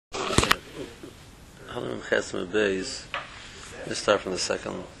Halim Chesem Beis. Let's start from the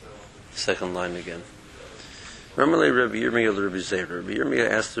second line again. Ramalei Rabbi Yirmiyah Rabbi Zera. Rabbi Yirmiyah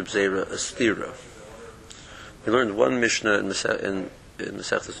asked Rabbi Zera a stira. We learned one Mishnah in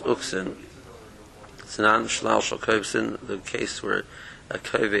Masechtas Uksin. It's not Shlal Shal Kovsin, the case where a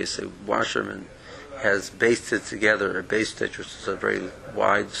koves, a washerman, has basted together a base stitch, which is a very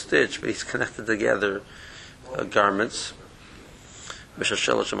wide stitch, but he's connected together garments. A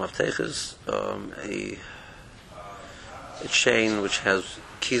chain which has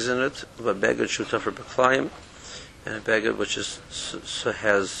keys in it, a beged shutaf for beklayim, and a beged which has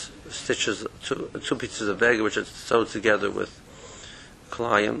stitches, two pieces of beged which are sewed together with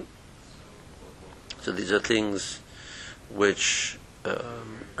klayim. So these are things which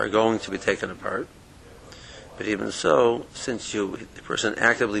are going to be taken apart. But even so, since the person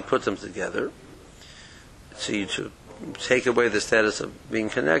actively put them together, so to take away the status of being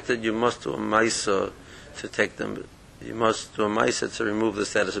connected, you must do a maisa to take them. You must do a maisa to remove the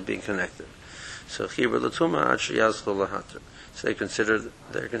status of being connected. So they're considered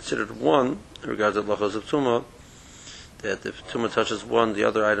one in regard to lachos of tuma. That if tuma touches one, the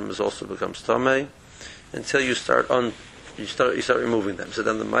other item is also becomes tamei until you start removing them. So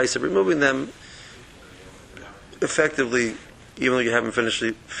then the maisa of removing them, effectively, even though you haven't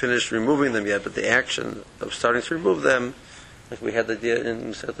finished removing them yet, but the action of starting to remove them, like we had the idea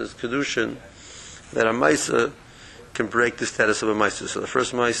in Masechtas Kedushin, that a maisa can break the status of a maisa. So the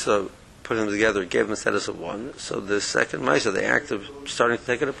first maisa, putting them together, gave them the status of one. So the second maisa, the act of starting to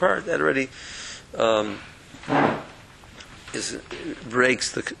take it apart, that already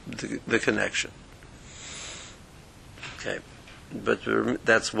breaks the connection. Okay, but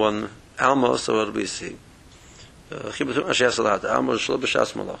that's one almo. So what do we see? Even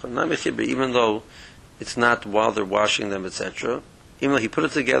though it's not while they're washing them, etc., even though he put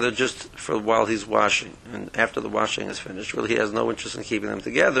it together just for while he's washing, and after the washing is finished, really he has no interest in keeping them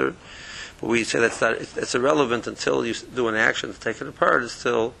together. But we say it's irrelevant until you do an action to take it apart. It's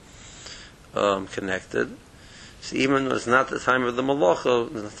still connected. So even though it's not the time of the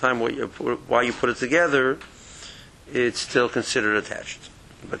malacha, the time while you put it together, it's still considered attached.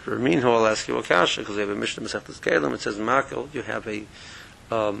 But Ramin, I'll ask you a kasha, because we have a Mishnah Masechtas Kelim. It says makel. You have a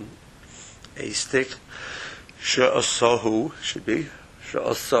stick. She'asahu should be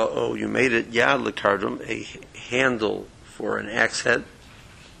she'asahu. You made it yad lekardum, a handle for an axe head.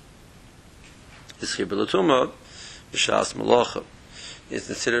 Ischir b'latuma b'shas malacha. It's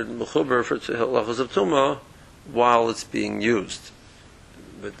considered mechuber for halachos of tuma while it's being used.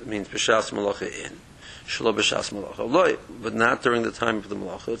 But it means b'shas malacha in. But not during the time of the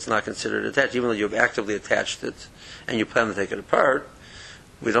malacha. It's not considered attached, even though you've actively attached it and you plan to take it apart.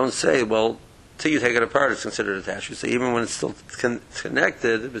 We don't say, well, till you take it apart, it's considered attached. We say even when it's still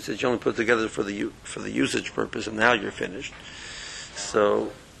connected, but since you only put it together for the usage purpose, and now you're finished,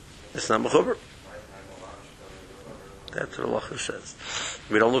 so it's not mechuber. That's what Allah says.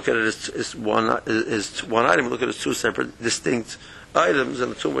 We don't look at it as one item. We look at it as two separate, distinct items,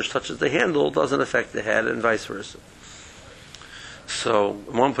 and the tuma which touches the handle doesn't affect the head, and vice versa. So,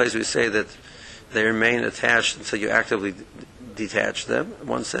 in one place we say that they remain attached until you actively detach them.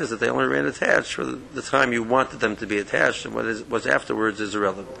 One says that they only remain attached for the time you wanted them to be attached, and what's afterwards is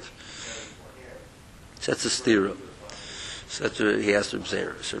irrelevant. So that's a stira. So that's what he asked Reb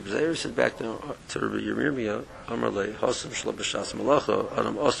Zera. So Reb Zera said back to Rabbi Yirmiyah, Amar le Hosam Shlo B'Shas Malacha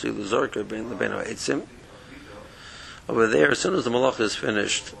Adam Osi L'Zorka Ben Ha'etzim. Over there, as soon as the malacha is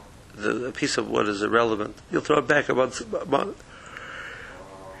finished, the piece of wood is irrelevant. You'll throw it back about it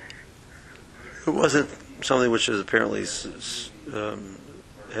wasn't something which is apparently had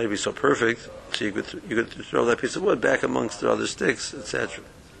to be so perfect, so you could throw that piece of wood back amongst the other sticks, etc.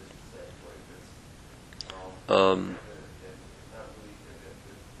 That's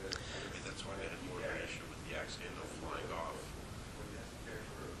why they had more of an issue with the axe handle flying off.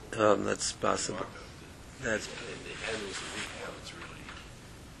 That's possible. That's the handles of the how it's really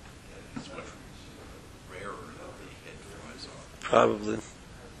it's much rarer that the head flies off. probably.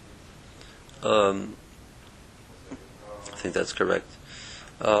 I think that's correct.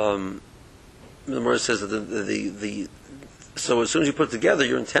 The Gemara says that so as soon as you put it together,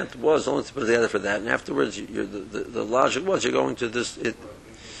 your intent was only to put it together for that, and afterwards, the logic was you're going to detach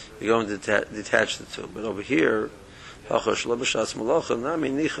the two. But over here,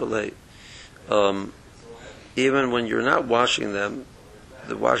 even when you're not washing them,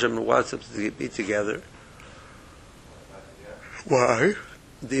 the washerman wants them to be together. Why?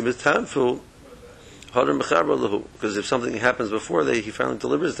 Because if something happens before he finally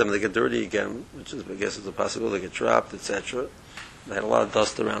delivers them, they get dirty again, which is, I guess, is a possibility. They get dropped, etc. They had a lot of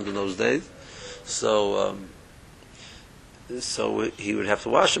dust around in those days, So he would have to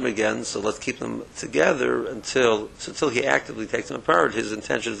wash them again. So let's keep them together until he actively takes them apart. His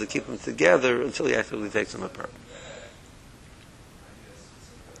intention is to keep them together until he actively takes them apart.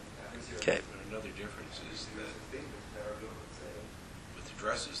 Okay. But another difference is that with the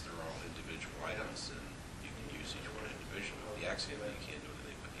dresses, they're all individual items, and you can use each one individually. With the axe handle, you can't do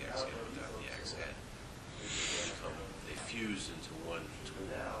anything with the axe handle without the axe head. So they fuse into one tool.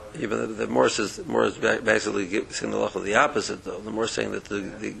 Even the Morse is basically saying the opposite, though. The Morse saying that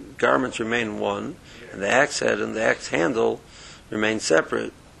the garments remain one, and the axe head and the axe handle remain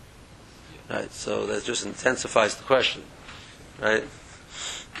separate. Right. So that just intensifies the question. Right.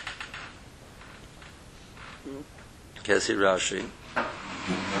 Kesi Rashi.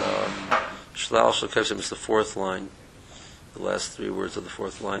 Shlal Shekevsim is the fourth line, the last three words of the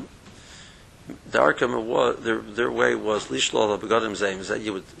fourth line. Darkam was their way was lishlol begadim zaim, is that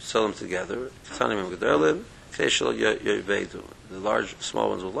you would sell them together. The large, small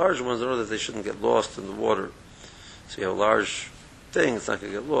ones with large ones in order that they shouldn't get lost in the water. So you have a large thing; it's not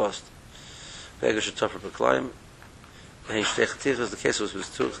going to get lost. Begash tougher beklayim. And the case was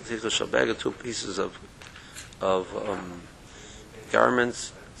two pieces of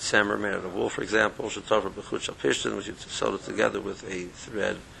garments, samer made out of wool, for example, shetover b'chut shal pishtin, which you sewed it together with a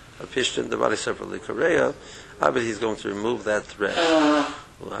thread of pishtin, the body separately korea, but he's going to remove that thread.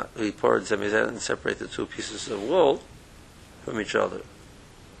 He poured zemizet and separate the two pieces of wool from each other.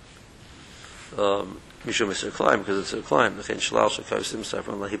 Mishum is a climb, because it's a climb. The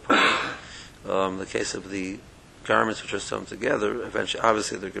case of the garments which are sewn together, eventually,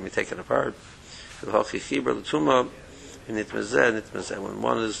 obviously, they're going to be taken apart. When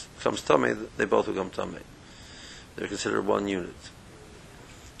one comes tummy, they both become tummy. They're considered one unit.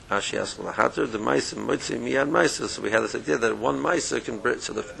 So we had this idea that one maisa can break.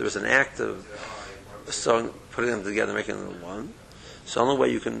 So there's an act of sewing, putting them together, making them one. So the only way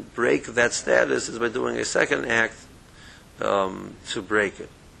you can break that status is by doing a second act to break it.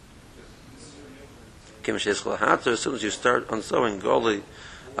 As soon as you start unsewing goli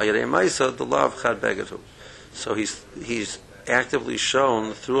ayarei maisa, the lav chad begatu. So he's actively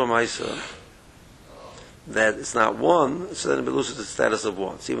shown through a maisa that it's not one, so then it loses the status of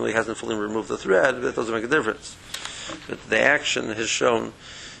one. So even though he hasn't fully removed the thread, that doesn't make a difference. But the action has shown,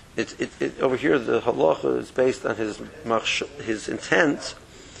 over here the halacha is based on his intent,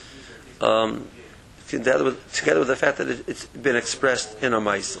 together with the fact that it's been expressed in a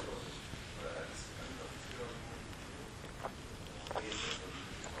maisa.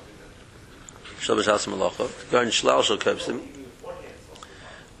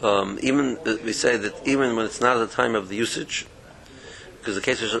 Even we say that even when it's not at the time of the usage, because the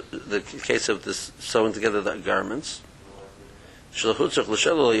case of this sewing together the garments, you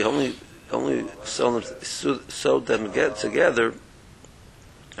only sew them together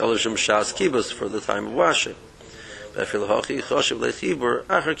for the time of washing. But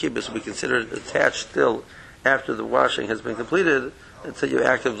we consider it attached still after the washing has been completed until you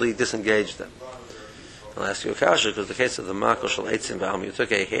actively disengage them. I'll ask you a kasha, because the case of the mako shel eitzim b'almi, you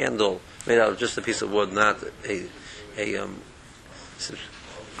took a handle made out of just a piece of wood, not a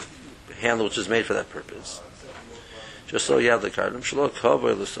handle which is made for that purpose. Just so you have the kardim shelo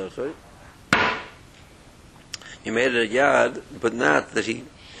kavod l'sochei. You made it a yad, but not that he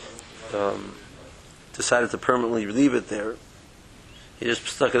decided to permanently leave it there. He just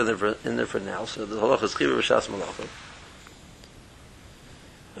stuck it in there for now. So the halacha is chiva b'shas malacha.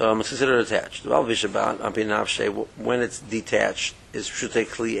 It's considered attached. When it's detached, it should take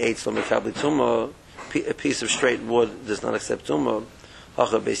kli eitz lo mekabli tuma. A piece of straight wood does not accept tuma.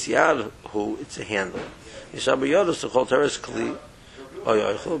 Hacha beis yad hu, it's a handle. Yishabu yodos to chol teres kli. A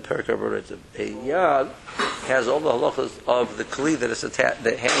yad has all the halachas of the kli that is attached.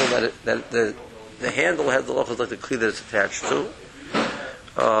 The handle the handle has the halachas like the kli that it's attached to.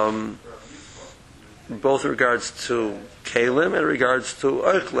 Both in regards to kalim and regards to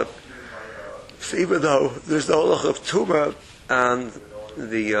oichlip. So even though there's no halach of tuma on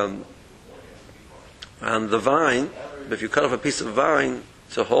the vine, but if you cut off a piece of vine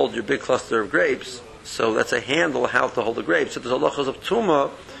to hold your big cluster of grapes, so that's a handle how to hold the grapes. So there's halachas of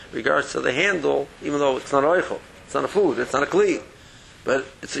tuma in regards to the handle, even though it's not oichel, it's not a food, it's not a kli, but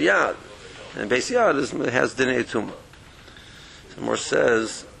it's a yad, and base yad has dinei tuma. So more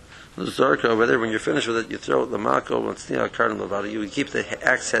says. The Zorka, whether when you're finished with it, you throw the mako and sneak out card levada. You would keep the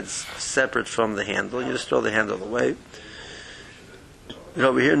axe heads separate from the handle. You just throw the handle away.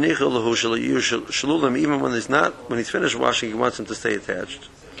 Over here, shalulim. Even when he's finished washing, he wants them to stay attached.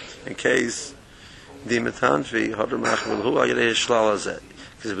 In case the metanvi hadramach v'lhu ayirei shlal hazeh.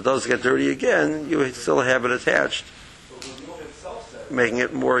 Because if it does get dirty again, you still have it attached, making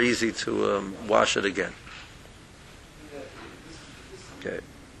it more easy to wash it again. Okay.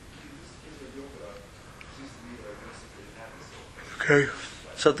 Okay.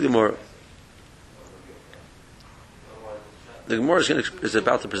 So the Gemara. The Gemara is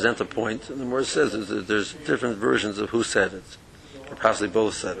about to present a point, and the Gemara says that there's different versions of who said it, or possibly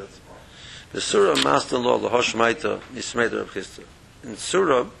both said it. The Surah Mastan Law Lahoshmaita Yismeida Rav Chisda. In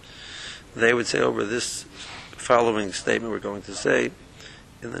Surah, they would say over this following statement we're going to say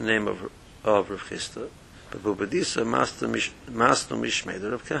in the name of Rav Chisda. But Bubadisa Masnu Mishmeida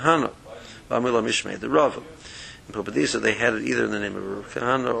Rav Kahana, Vamila Mishmeida Rav. In Bubadisa they had it either in the name of Rav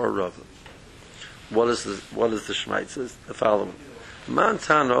Kahana or Rav. What is the Shmait says? The following: Man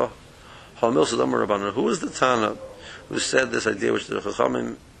Tana Hamil Sadam Rabbanan. Who is the Tana who said this idea, which the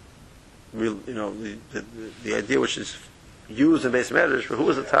Chachamim, the idea which is used in base medrash? Who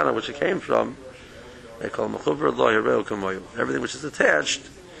is the Tana which it came from? They call Mechuver Lo Yereu Kamoyu. Everything which is attached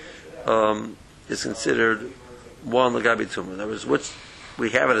is considered one Lagabi Tumah. In other words, which we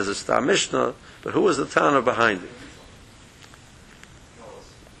have it as a Stam Mishnah, but who is the Tana behind it?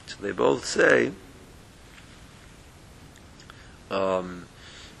 So they both say.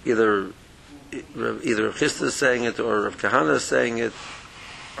 Either Rav Chisda is saying it, or Rav Kahana is saying it,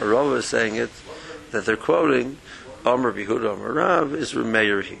 or Rav is saying it, that they're quoting Amar Yehuda Amar Rav is Rav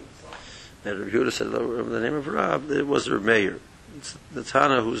Meir he. And Rav Yehuda said the name of Rav, it was Rav Meir. The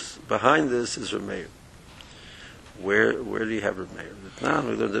Tana who's behind this is Rav Meir. Where do you have Rav Meir? The Tana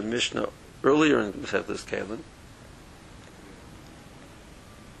we learned the Mishnah earlier in Masechtas Kalim.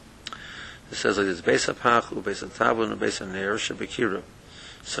 It says like this: Beis Hapach, Beis Hatavon, Beis Haner, Shebekira.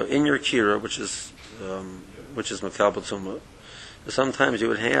 So in your kira, which is Makabel Tumah, sometimes you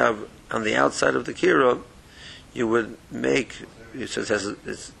would have on the outside of the kira, you would make. It's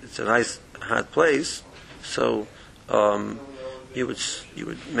a nice hot place, so you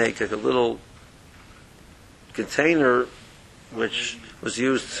would make like a little container, which was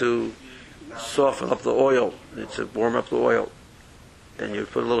used to soften up the oil, to warm up the oil. And you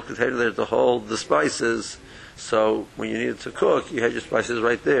put a little container there to hold the spices, so when you needed to cook, you had your spices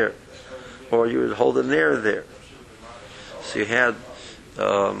right there. Or you would hold an air there. So you had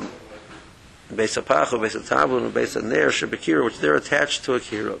Beis Hapach, Beis Hatavon, Beis Haner, Shebekira, which they're attached to a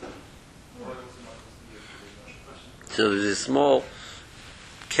kira. So there's these small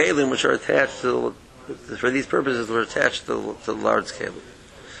kalim which are attached to, for these purposes, they're attached to the large kalim.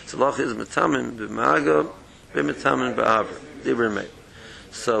 So lach is metamin b'maga, b'metamin b'avra. They were made.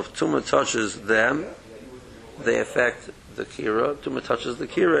 So if Tumah touches them, they affect the kira. Tumah touches the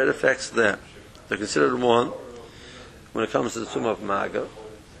kira, it affects them. They're considered one when it comes to the Tumah of Maga.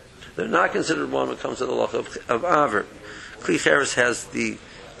 They're not considered one when it comes to the halacha of Aver. Kli Cheres has the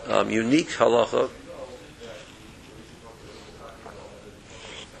unique halacha,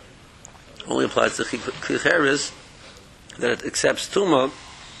 only applies to Kli Cheres, that it accepts Tumah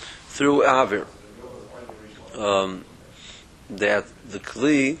through Aver. That the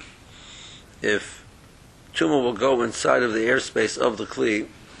Kli, if Tumah will go inside of the airspace of the Kli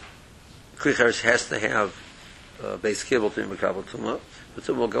Cheres has to have base kibble to be Makabel Tumah. The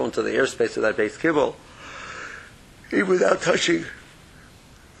Tumah will go into the airspace of that base kibble, even without touching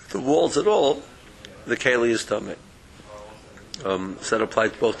the walls at all. The Keli is Tameh. So that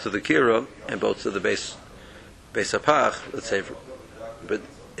applies both to the Kira and both to the base Hapach, let's say. But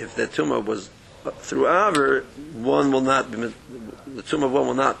if the Tumah was through Aver, the Tumah of one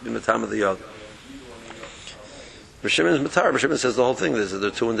will not be Matam of the other. Rav Shimon is Matar. Rav Shimon says the whole thing. They're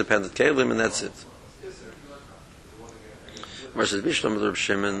two independent Kalim, and that's it. Versus Bishlam of Rav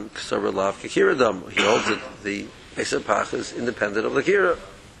Shimon, K'savar Lav K'kira Dam. He holds that the Beis Hapach is independent of the Kira.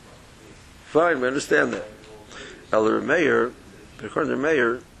 Fine, we understand that. El Meir, but according to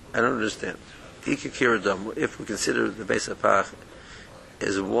Meir, I don't understand. K'kira Dam. If we consider the Beis Hapach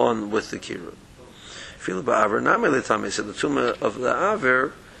is one with the Kira. Feel ba'aver not merely Tami. So the Tumah of the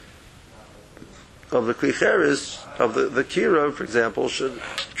Aver, of the Kli Cheres, of the Kira, for example, should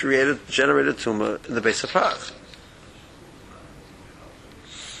generate a Tumah in the Beis Hapach.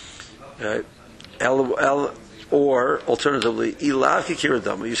 Right? Or alternatively, Ilav Kira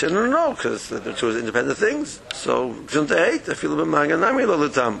Dama. You say no, because they're two independent things. So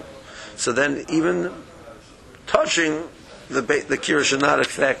so then even touching the Kira should not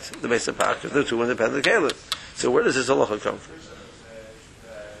affect the Beis Hapach, because they're two independent Kalim. So where does this halacha come from?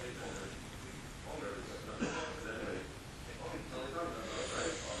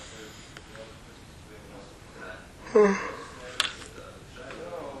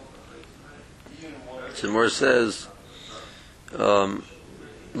 So Mor says,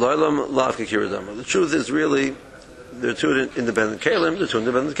 Loilam lav kikira dama. The truth is really they're two independent kalim. They're two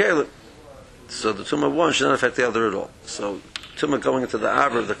independent kalim. So the tumah of one should not affect the other at all. So tumah going into the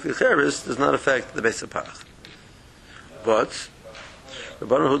avra of the klicheres does not affect the base of pach. But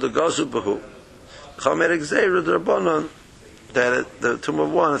Rabbanan hu the gazu b'hu chamer exeir the Rabbanan that the tumah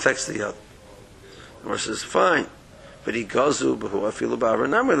of one affects the other. The Gemara says fine, but he gazu b'hu afilu b'avra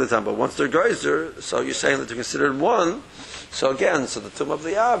namri l'tam. But once they're geyser, so you're saying that they're considered one. So again, so the tumah of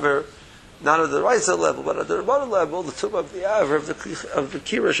the aver, not at the Raisa level, but at the Rabbanan level, the tumah of the aver of the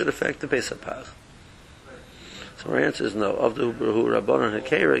kira should affect the base of pach. So our answer is no. Of the Hubrahu Rabbanan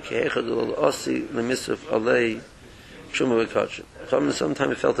Hakera Kehechad Osi Lemisuf Alei Shuma V'Kachim. Chachamim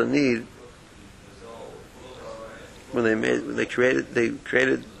sometimes felt a need when they created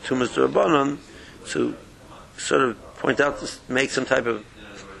Tumas Rabbanan to sort of point out, to make some type of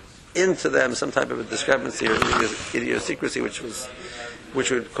into them some type of a discrepancy or idiosyncrasy, which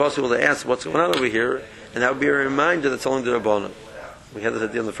would cause people to ask what's going on over here, and that would be a reminder that's only the Rabbanan. We had this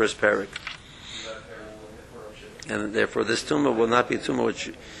idea in the first parak. And therefore, this tumah will not be a tumah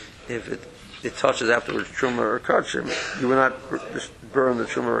which, if it touches afterwards truma or kachim, you will not burn the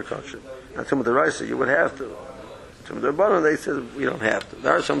truma or kachim. Now, tumah the raisa, you would have to. Tumah the rabbanon, they said you don't have to.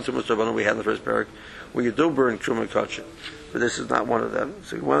 There are some tumas rabbanon we had in the first parak where you do burn truma or kachim, but this is not one of them.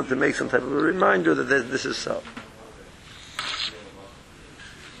 So we wanted to make some type of a reminder that this is so.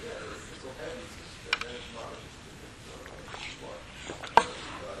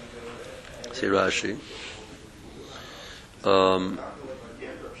 See Rashi. The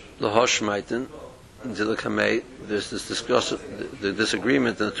Hoshmaiten, to the Kamei, there's this the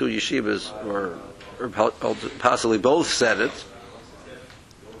disagreement in the two yeshivas, or possibly both said it.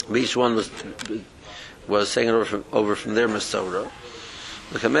 Each one was saying it over from their Masorah.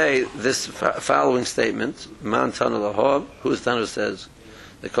 The Kamei, this following statement, Man Tana Lahob, whose Tana says,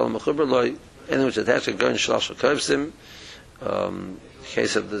 they call him a Chuber Loi, anyone which attached a gun Shlashal Kovsim,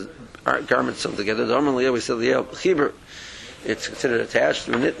 case of the garments sewn together, normally we say the Chibur. It's considered attached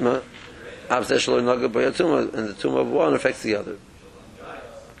to a nitma, and the tumah of one affects the other.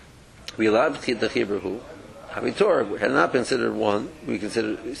 We allowed the chibur who Havitor had not been considered one. We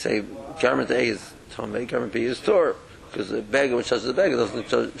consider, say, garment A is Tomei, garment B is Tor, because the bag which touches the bag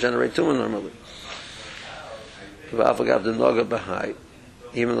doesn't generate tumah normally.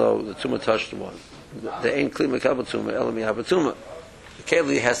 Even though the tumah touched one, the ain't kli mekabel tumah elami habatuma. The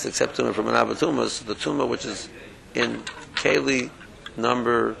keli has to accept tumah from an abatuma, so the tumah which is in keli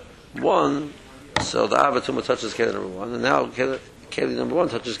number 1, so the abatuma touches keli number 1, and now keli number 1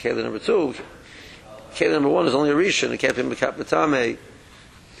 touches keli number 2. Keli number 1 is only a rishon, it can't be mekat betame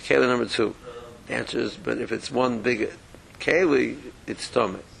keli number 2. The answer is, but if it's one big keli, it's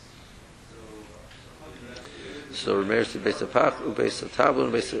tome. So Rameir said, based on pach, based on tabla,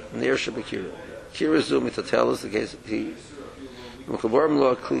 and based on near shabakira. Kira zu mitatel is the case he mekaborim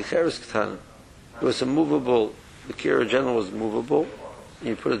lo kli cheres ketana. It was a movable. The kira in general was movable.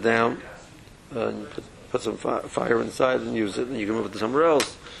 You put it down, and you put some fire inside and use it, and you can move it to somewhere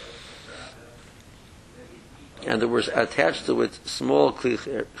else. And there was attached to it small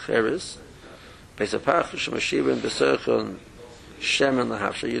kli cheres, based on pach, shemashiva, and beserchon, shem and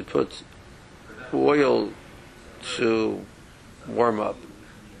lahafsha. You'd put oil to warm up.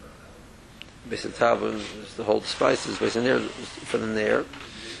 Based on tavon is to hold spices. Based on there for the nair.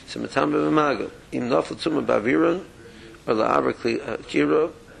 So matam b'maga im nafel tumah baviron or la'aver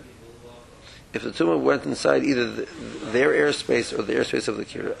kira. If the tumah went inside either their airspace or the airspace of the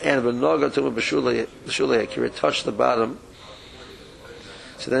kira, and b'noga tumah b'shulei kira touched the bottom,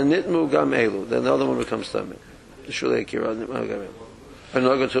 so then nitmu gam elu. Then the other one becomes tumah. The shulei kira nitmu gam elu.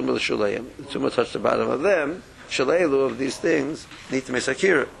 B'noga tumah l'shuleim. The tumah touched the bottom of them. Shalelu of these things need to make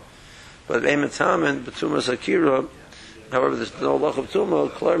sakira. But Eimetamen, B'tumah Sakira, however, there's no lach of Tumah,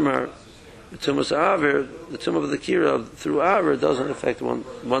 Klarmar, B'tumah Sa'avir, the Tumah of the Kira through Avir doesn't affect one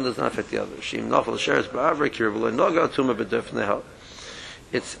does not affect the other. Shim Nafal Sheres B'Avir Kira, V'lo Noga Tumah B'def Nehal.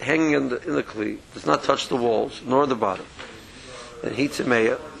 It's hanging in the Kli, does not touch the walls, nor the bottom. And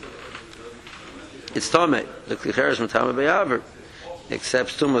Hitzemeya, it's Tameh, the Kli Cheres M'tameh B'Avir,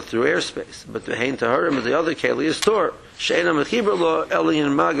 accepts Tumah through airspace, but the Hein Taharim of the other Keli is Tor. Sheina Mechiber Lo,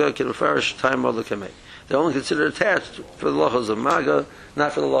 Elian Maga, Kilfarish, Time Mother Kamei. They're only considered attached for the lachos of Maga,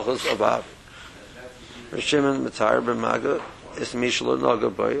 not for the lachos of Av. Shimon Matar Ben Maga, is Mishlo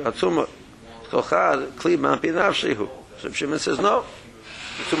Naga Boy, Atuma. Kochad, Kli Mampi Nafshehu. So Shimon says no.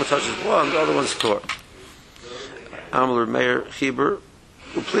 The Tumah touches one, the other one's Tor. Amler Meir Chiber,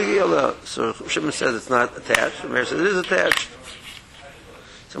 Upligi Allah. So Shimon says it's not attached. Meir says it is attached.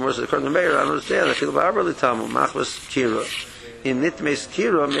 Somewhere says, according to Meir, I don't understand. I feel about Abrali Tamu, Machmas Kira. In nitmes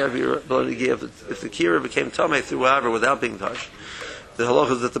kira, if the kira became tamei through however without being touched, the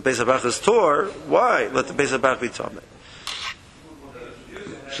halacha is that the Beis Habach is tor. Why? Let the Beis Habach be tamei.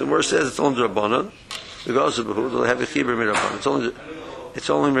 So the Gemara says it's only Rabbanan. Because of Behu, they'll have a chibur mirabanan. It's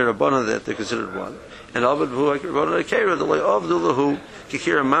only mirabanan that they're considered one. And Avad Behu like Rabbanan Akera, the like Avdulahu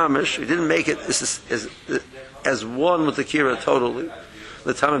Kikira Mamish. He didn't make it as one with the kira totally.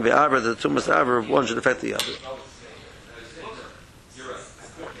 The time of the Aver, the Tumas Aver of one should affect the other.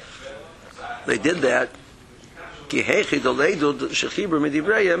 They did that. This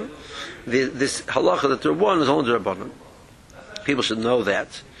halacha that they're one is only Rabbanan. People should know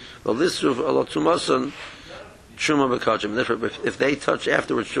that. Well, this of Allah Tumasan Truma B'Kachim. If they touch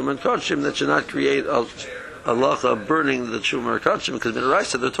afterwards Truma and Kachim, that should not create a halacha burning the Truma or Kachim, because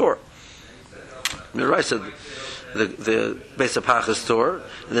Midaraisa the Torah. Midaraisa the Beis Hapach is Torah,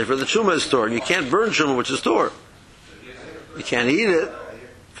 and therefore the Truma is Torah. And you can't burn Truma, which is Torah. You can't eat it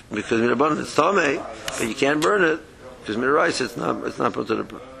because Midarabanan it's Tamei, but you can't burn it because Midaraisa it's not put to the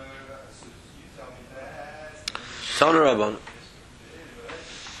burn. Tana Rabban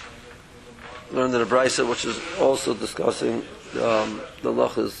learned in a brisa, which is also discussing the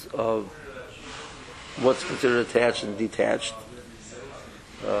lachas of what's considered attached and detached.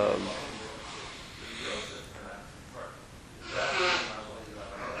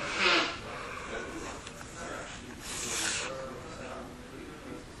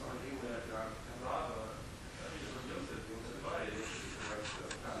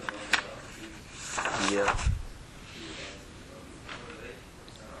 Yeah.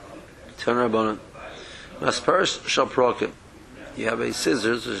 Turn Rabbanan. Maspers Shaprokim. You have a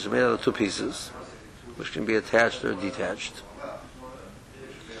scissors which is made out of two pieces, which can be attached or detached.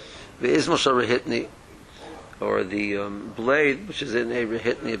 The Ismal Sharahitni, or the blade, which is in a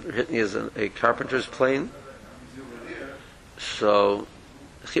Rehitni. Rehitni is a carpenter's plane. So,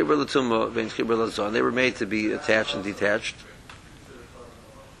 Chibur L'Tumah, Ben Chibur L'Zon, they were made to be attached and detached.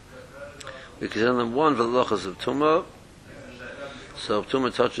 We consider them one for the lochas of Tumah. So if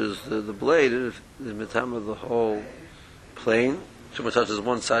Tumah touches the blade, if the mitam of the whole plane, Tumah touches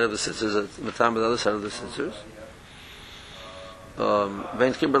one side of the scissors, the mitam of the other side of the scissors.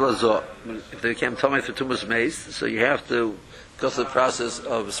 If they can't tell me for Tumah's mace, so you have to go through the process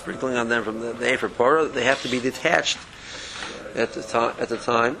of sprinkling on them from the Efer Porah. They have to be detached at the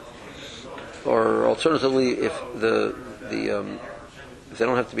time, or alternatively, if if they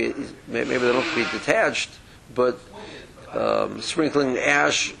don't have to be, maybe they don't have to be detached, but sprinkling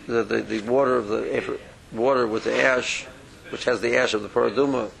ash, the water of the water with the ash, which has the ash of the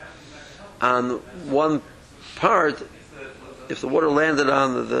paraduma, on one part. If the water landed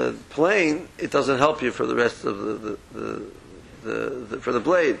on the plane, it doesn't help you for the rest of for the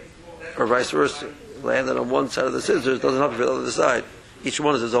blade, or vice versa. Landed on one side of the scissors doesn't help you for the other side. Each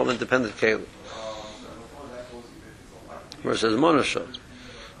one is its own independent keli. Where it says monasha.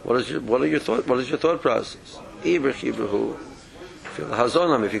 What is your thought process? If you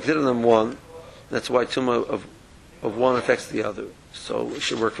consider them one, that's why tumah of one affects the other. So it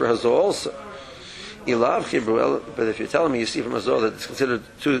should work for Hazor also. But if you're telling me you see from Hazor that it's considered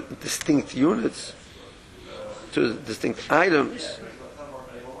two distinct units, two distinct items,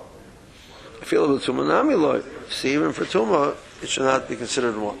 I feel about tumah namiloy. See, even for tumah, it should not be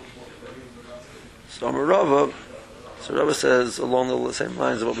considered one. So Rava says along the same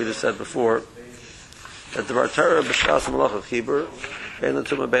lines of what we just said before, that the Bartara b'shas malacha chibur ben the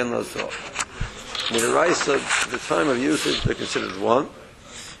tumah ben l'azor. With the Raisa, the time of usage, they're considered one,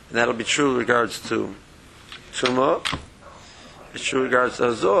 and that'll be true in regards to tumah. It's true in regards to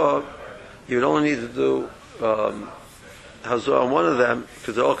hazor. You would only need to do hazor on one of them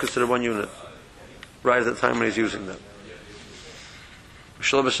because they're all considered one unit, right at the time when he's using them.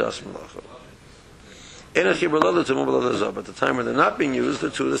 B'shal b'shas malacha. But at the time when they're not being used, they're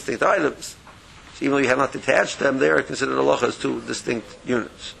two distinct items. So even though you have not detached them, they are considered halacha as two distinct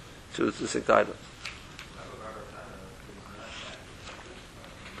units, two distinct items.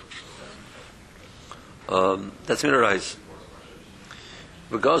 That's minerais.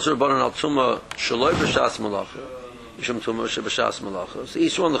 Regards to Rabbanan al Tumah shaloi b'shas malacha, yishum Tumah sheb'shas malacha. So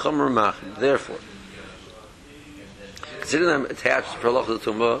each one the Chumrah machim. Therefore, considering them attached for halacha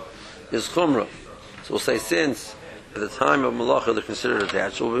to Tumah is Chumrah. So we'll say since at the time of malacha they're considered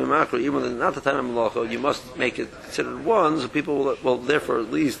attached, so we'll be makro, even when not the time of malacha, you must make it considered one, so people will therefore at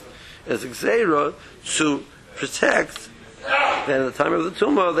least as exera to protect that at the time of the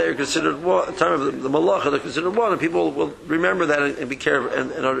tumah they are considered one, at the time of the malacha they're considered one, and people will remember that and be careful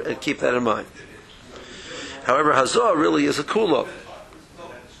and keep that in mind. However, hazor really is a kula.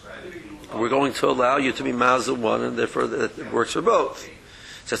 we're going to allow you to be mazel one, and therefore it works for both.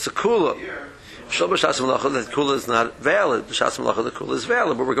 So it's a kula. Shal b'shas malacha, that kula is not valid. B'shas malacha, the kula is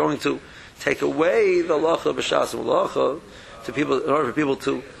valid, but we're going to take away the lacha b'shas malacha to people in order for people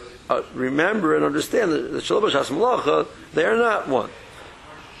to remember and understand that the shal b'shas malacha they are not one.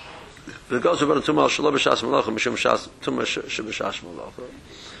 The goes about tumah shal b'shas malacha mishum shas tumah sheb'shas malacha.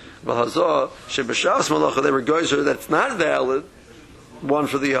 But hazah sheb'shas malacha they were geyser that's not valid one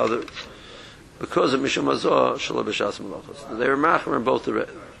for the other. Because of Mishum Hazah, Shalom B'Shas Malachos. They were machmer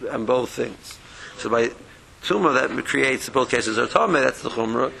in both things. So by Tumah, that creates, both cases are Tameh, that's the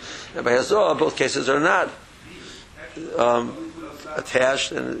Chumrah. And by Hazah, both cases are not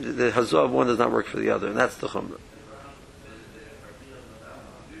attached, and the Hazah of one does not work for the other, and that's the Chumrah.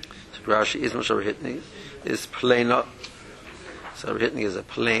 So Rashi, Isma Sharahitni, is plena. Sharahitni is a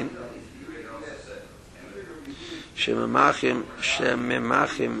plane. Shememachim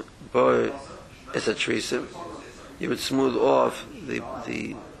boy. It's a trisim. You would smooth off the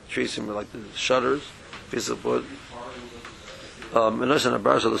trisim like the shutters, piece of wood.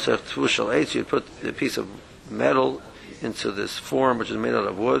 You put a piece of metal into this form which is made out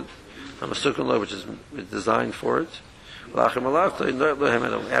of wood, which is designed for it.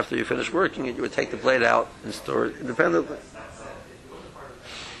 After you finish working it, you would take the blade out and store it independently.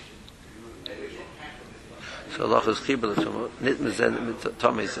 So Allah is chibur l'tumah. Nit mezen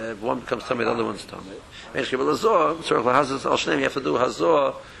tamei zeh. One becomes tamei, the other one's tamei. Me'esh chibur l'zoh. Tzorach l'hazos al shneim. You have to do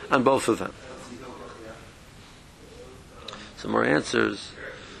hazor on both of them. Some more answers.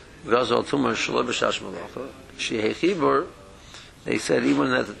 V'gazol al tumah shelo b'shash malacha. Shehei chibur. They said even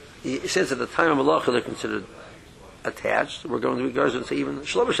that since at the time of malacha they're considered attached, we're going to be guys and say even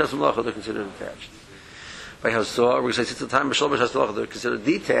shelo b'shash malacha they're considered attached. By hazor, we're going to say since the time of shelo b'shash malacha they're considered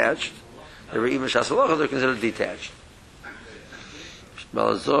detached. They're even Shas Malacha, they're considered detached.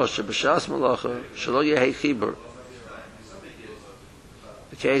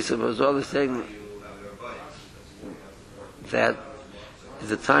 The case of Azor is saying that at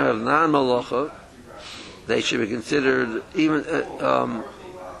the time of non-Malacha, they should be considered even the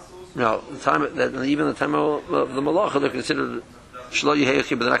time that even the time of the Malacha they're considered Shlo Yehei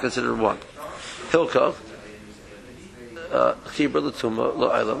Chibur, they're not considered one. Hilkach Chibur l'tumah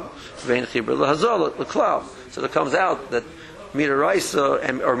l'olam, vein Chibur l'hazal l'klal. So it comes out that Midaraisa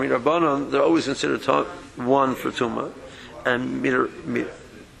or Midarabanan they're always considered one for tumah, and Midaraisa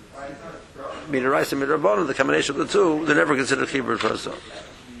and Midarabanan, the combination of the two, they're never considered Chibur for hazal.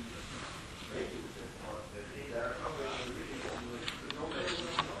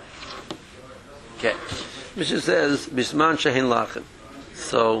 Okay, Mishnah says Bisman Shehin Lachem.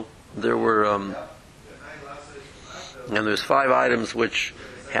 So there were. And there's 5 items which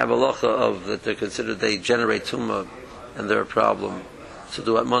have a halacha of that they're considered they generate tumah and they're a problem. So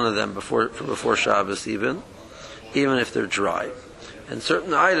do one of them before Shabbos even if they're dry. And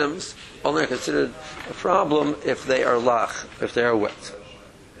certain items only are considered a problem if they are lach, if they are wet.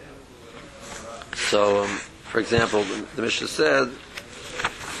 So, for example, the Mishnah said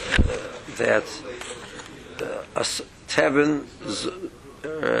that a tevin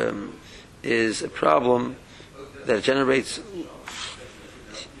is a problem that generates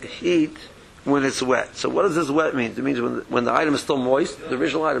heat when it's wet. So what does this wet mean? It means when the item is still moist, the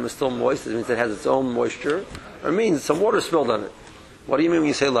original item is still moist, it means it has its own moisture, or it means some water spilled on it. What do you mean when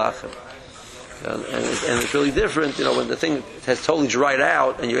you say lachem? And it's really different, when the thing has totally dried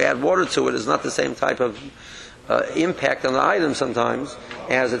out and you add water to it, it's not the same type of impact on the item sometimes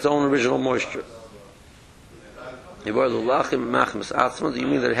as its own original moisture. Do you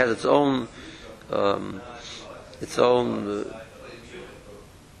mean that it has its own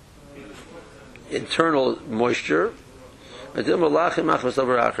internal moisture? It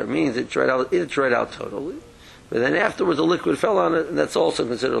means it dried out totally, but then afterwards a liquid fell on it, and that's also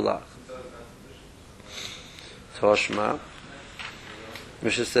considered lach. Toshma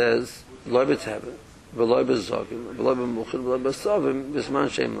Mishnah says loy b'tevin v'loy b'zogim v'loy b'muchin v'loy b'sovim b'zman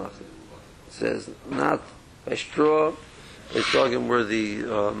sheim lachem. It says not by straw. Zogim were the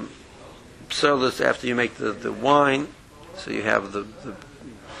pseudus after you make the wine, so you have the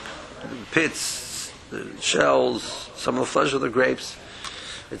pits, the shells, some of the flesh of the grapes,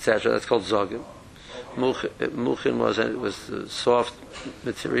 etc. That's called zogim. Muchin was the soft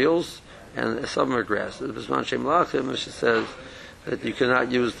materials, and some are grass. The Bisman Shem Lachim, which says that you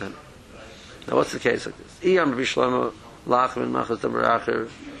cannot use them. Now, what's the case like this? Iyam Rabbi Shlomo Lachim and Machas Damaracher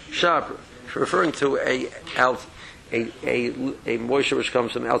Shaper. If you're referring to a moisture which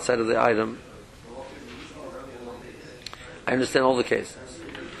comes from outside of the item, I understand all the cases.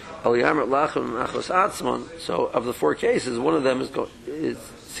 So of the 4 cases, one of them is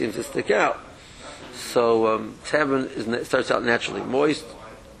seems to stick out. So tevin starts out naturally moist.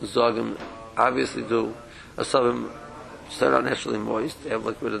 Zogim obviously do. Asavim start out naturally moist. They have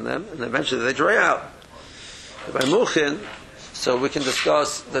liquid in them, and eventually they dry out. By muchin, so we can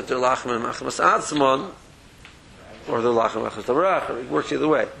discuss that they're lachem and machmas atzmon, or they're lachem and machmas tabarach. It works either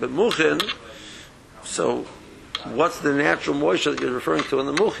way. But muchin, so what's the natural moisture that you're referring to in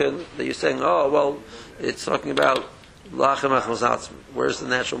the muchin that you're saying? Oh, well, it's talking about lachem and machmas atzmon. Where's the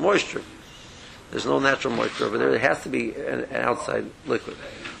natural moisture? There's no natural moisture over there. It has to be an outside liquid.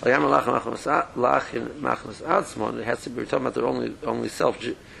 It has to be, we're talking about their only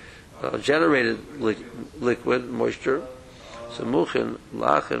self-generated liquid moisture. So muchin,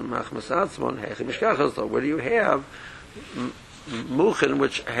 lachin, machmas atzmon, hechem mishkachos. Where do you have muchin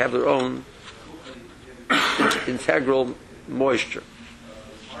which have their own integral moisture?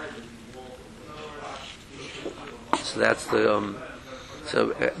 So that's the.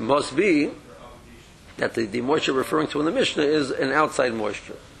 So it must be that the moisture referring to in the Mishnah is an outside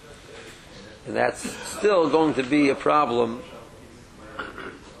moisture. And that's still going to be a problem.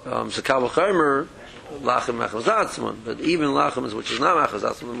 So Kal V'chomer, lachem machmas atzmon, but even lachem, which is not machmas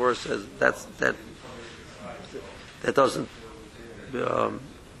atzmon, the Morris says that doesn't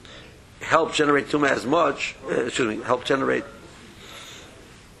help generate tumah as much. Help generate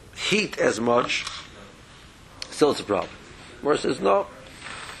heat as much. Still, it's a problem. Morris says no.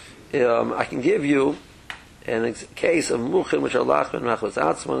 I can give you a case of muchin which are lachem and machmas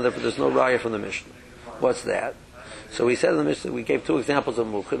atzmon, and therefore there's no raya from the Mishnah. What's that? So we said in the Mishnah, we gave two examples of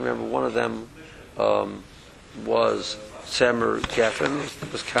muchin. Remember, one of them was semer geffen,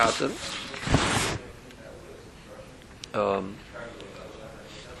 was cotton,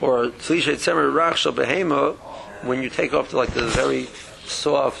 or tzlishet semer rachshel behema, when you take off the very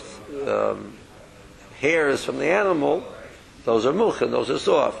soft hairs from the animal. Those are muchin, those are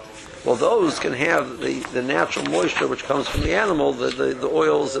soft. Well, those can have the natural moisture which comes from the animal, the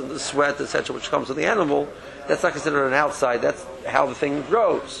oils and the sweat, etc., which comes from the animal. That's not considered an outside. That's how the thing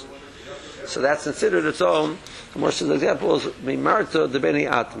grows. So that's considered its own. The more simple example is mimarta de beni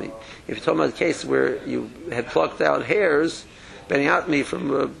atmi. If you're talking about a case where you had plucked out hairs, beni atmi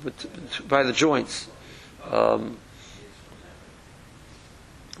from by the joints.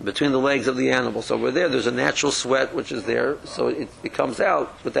 Between the legs of the animal. So over there's a natural sweat which is there, so it comes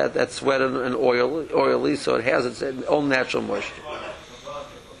out with that sweat and oily, so it has its own natural moisture.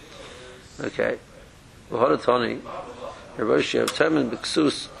 Okay. V'hodatoni, Yeroshia, Temen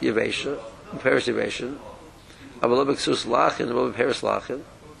b'ksus yevesha, Paris yevesha, Avalo b'ksus lachin, Avalo b'Paris lachin.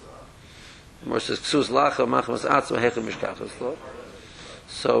 The more says ksus lachin, machmas atzma hechem mishkachos lo.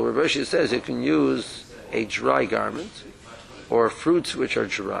 So Yeroshia says you can use a dry garment, or fruits which are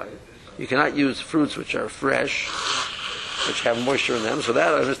dry. You cannot use fruits which are fresh, which have moisture in them. So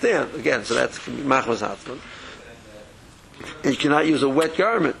that I understand. Again, so that's machmas atzman. And you cannot use a wet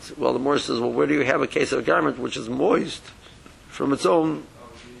garment. Well, the Morah says, well, where do you have a case of a garment which is moist from its own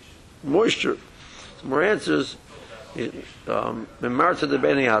moisture? So Morah answers, it's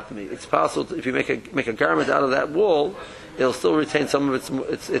possible if you make a garment out of that wool, it'll still retain some of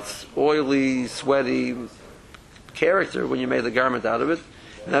its oily, sweaty character when you made the garment out of it,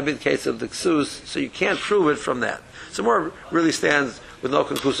 and that'd be the case of the ksus. So you can't prove it from that. So more really stands with no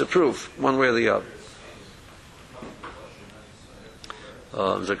conclusive proof, one way or the other.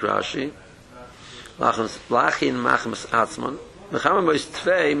 Zakrashi, lachin machmas atzman, mechama bois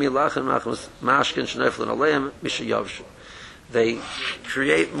tvei mi lachin machmas mashkin shneflin aleim mishayavshu. They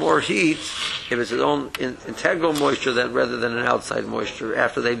create more heat if it's its own integral moisture rather than an outside moisture.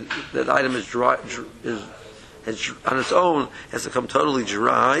 After that item is dry, on its own has become totally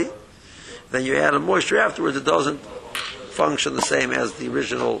dry, then you add a moisture afterwards, it doesn't function the same as the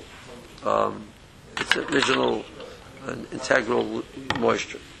original integral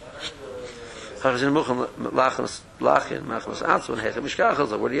moisture. Where do you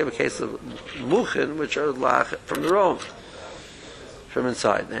have a case of muchin which are from their own, from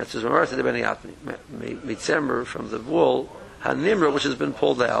inside? The answer is mitzember, from the wool, hanimra, which has been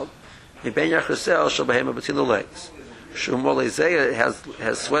pulled out, between the legs. It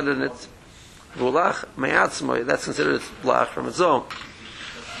has sweat in it. That's considered blach from its own.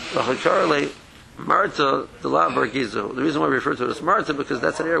 Marta, the reason why we refer to it as Marta, because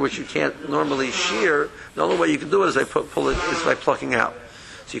that's an area which you can't normally shear. The only way you can do it is by plucking out.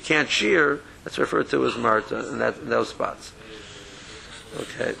 So you can't shear. That's referred to as Marta in those spots.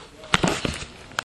 Okay.